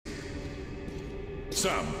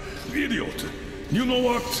Sam, idiot. You know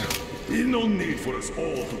what? There's no need for us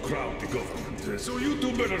all to crowd the government, so you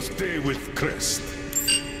two better stay with Crest.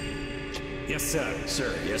 Yes, sir.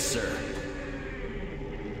 Sir, yes, sir.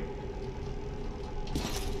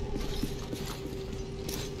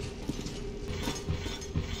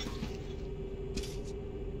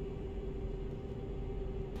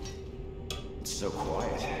 It's so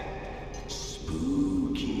quiet.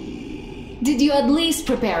 Spooky. Did you at least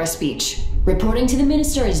prepare a speech? Reporting to the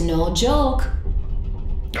minister is no joke.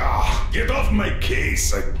 Ah, get off my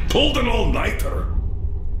case. I pulled an all-nighter.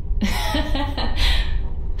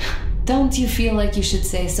 Don't you feel like you should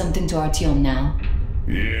say something to Artyom now?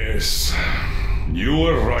 Yes, you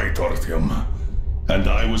were right, Artyom. And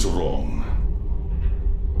I was wrong.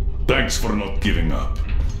 Thanks for not giving up.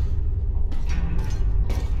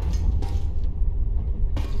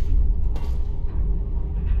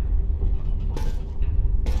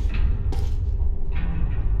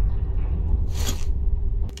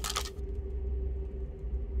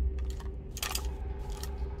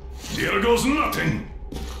 Here goes nothing!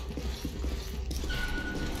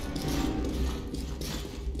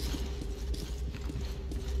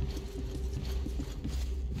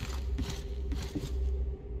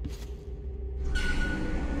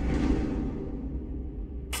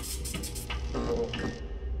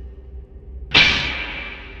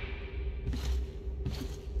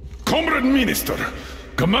 Comrade Minister,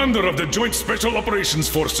 Commander of the Joint Special Operations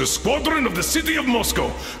Forces, Squadron of the City of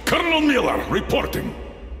Moscow, Colonel Miller, reporting.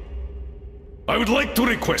 I would like to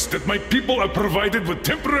request that my people are provided with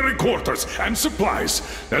temporary quarters and supplies,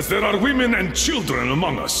 as there are women and children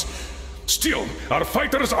among us. Still, our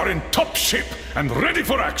fighters are in top shape and ready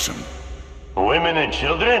for action. Women and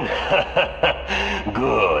children?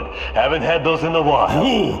 Good. Haven't had those in a while.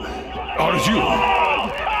 Who are you?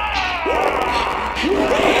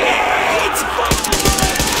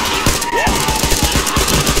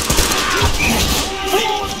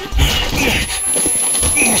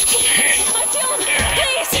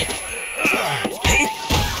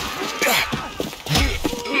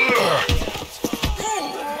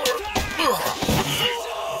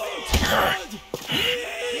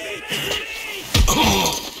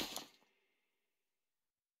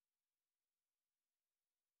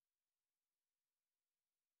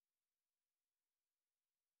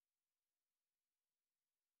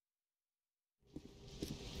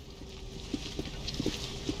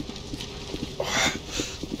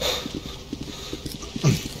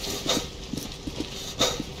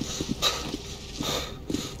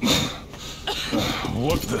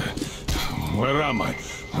 What the... Where am I?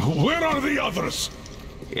 Where are the others?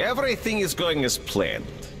 Everything is going as planned.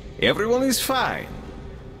 Everyone is fine.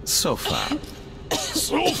 So far.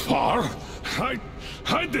 So far?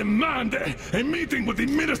 I demand a meeting with the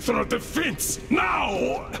Minister of Defense,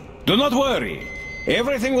 now! Do not worry.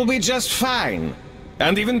 Everything will be just fine.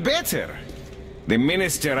 And even better. The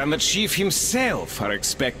Minister and the Chief himself are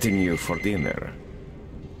expecting you for dinner.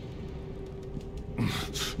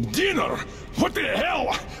 Dinner? What the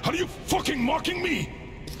hell? Are you fucking mocking me?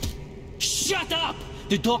 Shut up!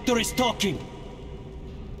 The doctor is talking.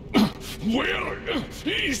 Where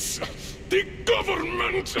is the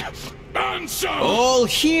government? Answer! All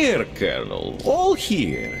here, Colonel. All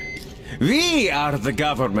here. We are the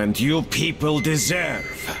government you people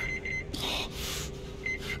deserve.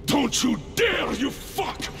 Don't you dare, you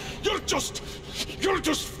fuck! You're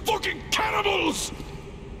just fucking cannibals!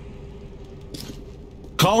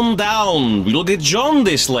 Calm down. We'll get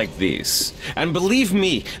jaundice like this. And believe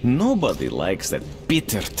me, nobody likes that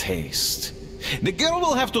bitter taste. The girl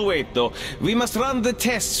will have to wait, though. We must run the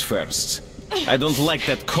tests first. I don't like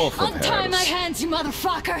that cough of hers. Untie my hands, you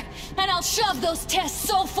motherfucker! And I'll shove those tests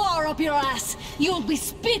so far up your ass, you'll be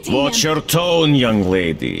spitting Watch them. your tone, young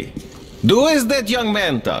lady. Do as that young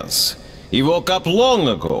man does. He woke up long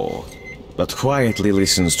ago, but quietly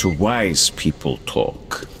listens to wise people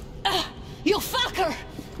talk. You fucker!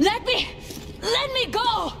 Let me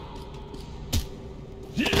go!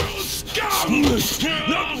 You scum!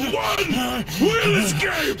 Not one will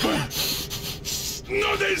escape!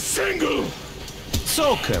 Not a single!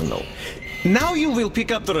 So, Colonel, now you will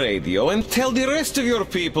pick up the radio and tell the rest of your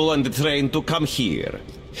people on the train to come here.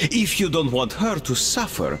 If you don't want her to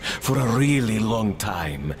suffer for a really long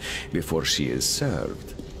time before she is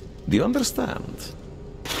served. Do you understand?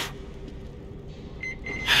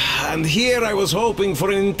 And here I was hoping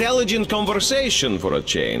for an intelligent conversation for a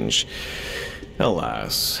change.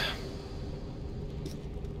 Alas.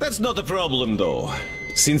 That's not a problem, though,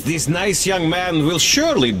 since this nice young man will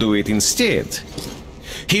surely do it instead.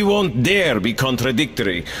 He won't dare be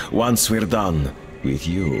contradictory once we're done with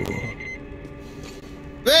you.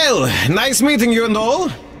 Well, nice meeting you and all.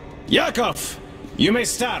 Yakov, you may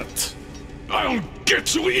start. I'll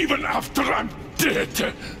get you even after I'm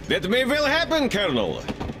dead. That may well happen, Colonel.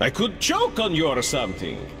 I could choke on you or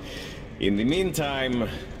something. In the meantime,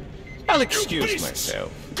 I'll excuse Beasts!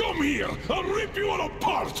 myself. Come here! I'll rip you all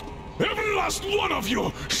apart! Every last one of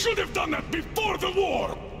you should have done that before the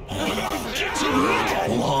war! And I'll get you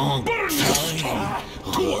now! Burn you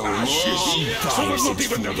to ashes! So there's not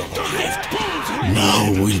even the dirtiest bones remaining!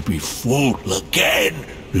 Now we'll be full again.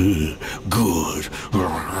 Good.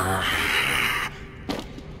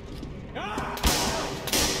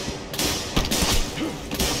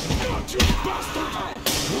 Not you bastard!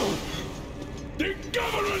 The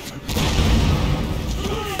government!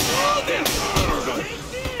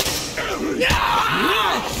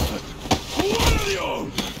 One of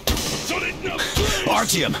you! So that no trace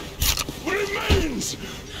Artyom! remains!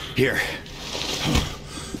 Here.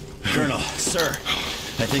 Colonel, sir,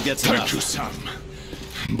 I think that's Thank enough. you, Sam.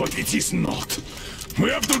 But it is not. We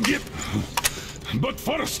have to get... But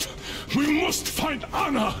first, we must find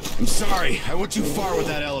Anna! I'm sorry, I went too far with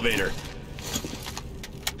that elevator.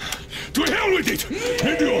 To hell with it!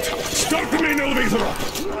 Idiot! Start the main elevator up!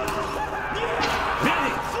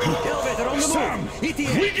 Elevator on the Sam! move! We ETA,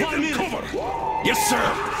 give 1 them minute. cover! Yes, sir.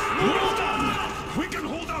 Well done! We can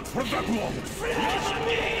hold out for that long!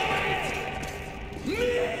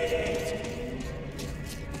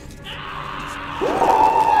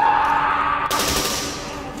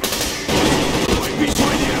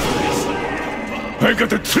 I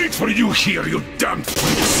got a treat for you here, you damn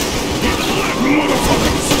freaks! You black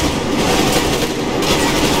motherfuckers!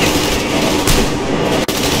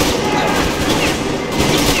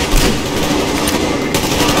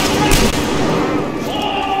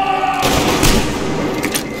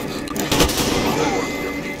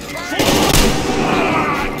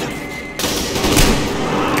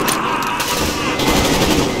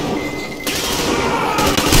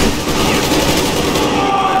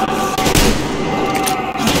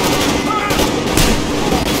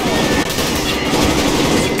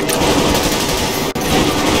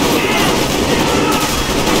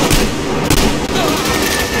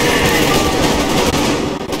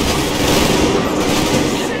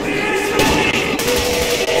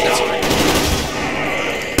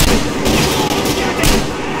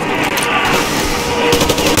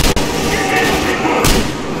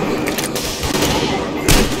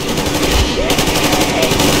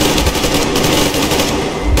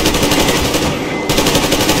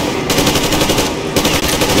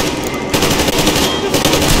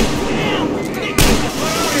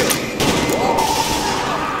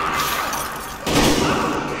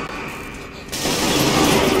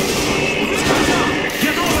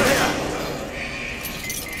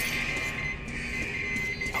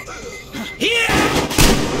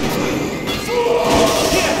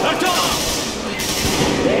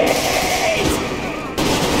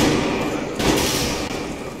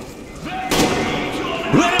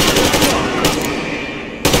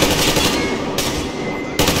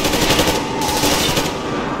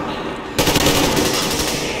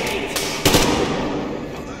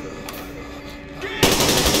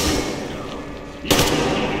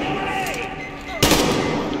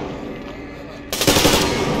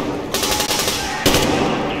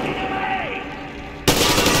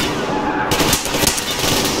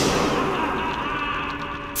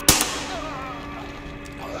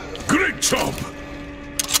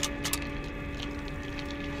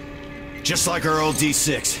 Just like our old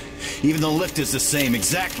D6. Even the lift is the same,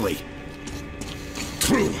 exactly.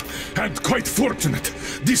 True, and quite fortunate.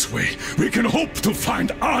 This way, we can hope to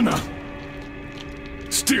find Anna.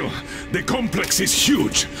 Still, the complex is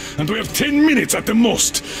huge, and we have 10 minutes at the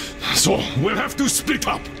most. So, we'll have to split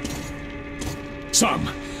up. Sam,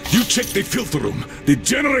 you check the filter room, the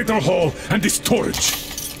generator hall, and the storage.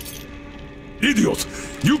 Idiot,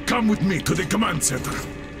 you come with me to the command center.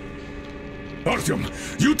 Artyom,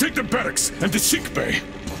 you take the barracks and the sick bay.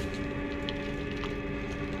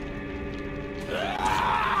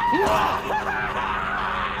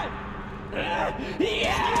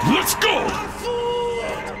 Let's go!